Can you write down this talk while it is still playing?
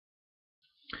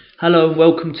Hello and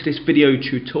welcome to this video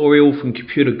tutorial from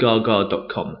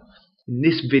Computergaga.com. In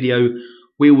this video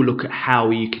we will look at how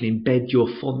you can embed your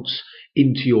fonts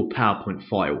into your PowerPoint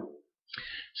file.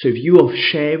 So if you are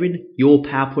sharing your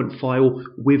PowerPoint file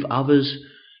with others,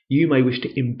 you may wish to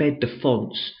embed the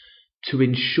fonts to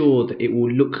ensure that it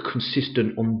will look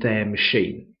consistent on their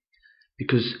machine.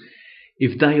 Because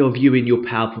if they are viewing your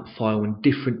PowerPoint file on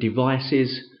different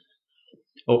devices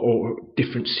or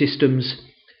different systems,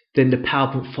 then the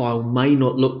PowerPoint file may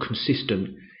not look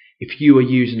consistent if you are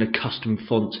using a custom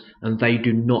font and they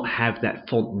do not have that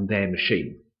font on their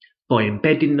machine. By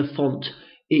embedding the font,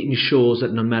 it ensures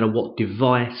that no matter what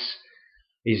device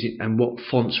is it and what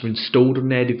fonts are installed on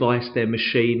their device, their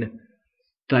machine,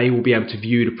 they will be able to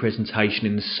view the presentation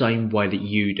in the same way that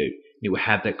you do. It will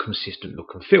have that consistent look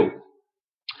and feel.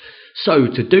 So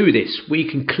to do this, we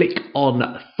can click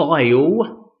on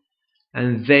File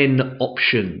and then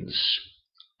Options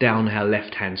down our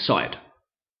left hand side.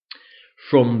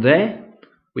 From there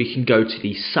we can go to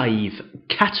the Save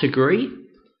category,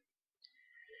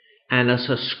 and as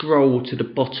I scroll to the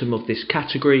bottom of this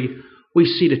category we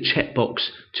see the checkbox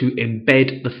to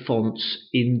embed the fonts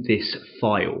in this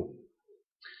file.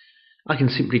 I can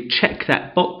simply check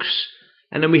that box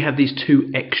and then we have these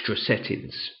two extra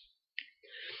settings.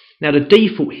 Now the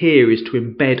default here is to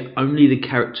embed only the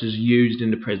characters used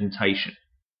in the presentation.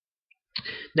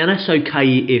 Now that's okay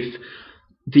if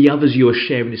the others you are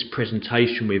sharing this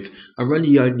presentation with are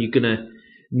only going to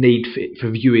need it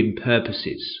for viewing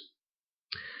purposes.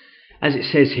 As it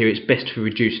says here, it's best for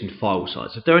reducing file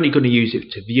size. If they're only going to use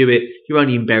it to view it, you're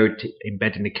only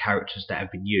embedding the characters that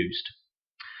have been used.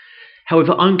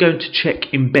 However, I'm going to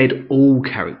check embed all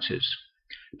characters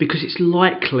because it's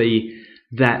likely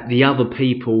that the other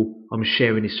people I'm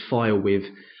sharing this file with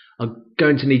are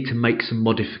going to need to make some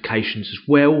modifications as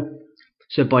well.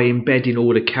 So by embedding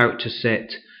all the character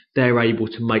set, they're able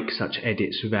to make such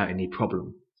edits without any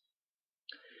problem.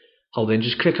 I'll then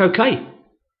just click OK.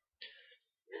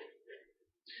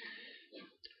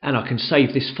 And I can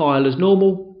save this file as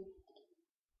normal.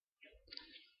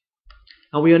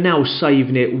 And we are now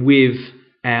saving it with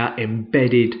our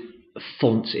embedded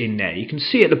fonts in there. You can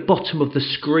see at the bottom of the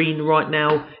screen right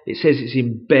now, it says it's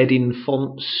embedding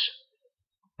fonts.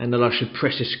 And then I should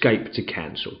press Escape to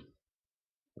cancel.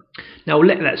 Now we'll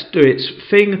let that do its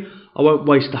thing. I won't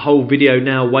waste the whole video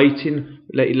now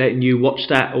letting you watch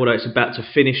that, although it's about to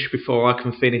finish before I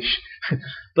can finish.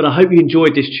 But I hope you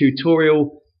enjoyed this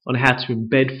tutorial on how to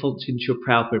embed fonts into your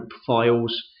PowerPoint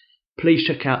files. Please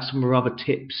check out some of our other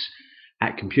tips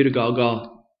at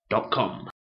Computergaga.com.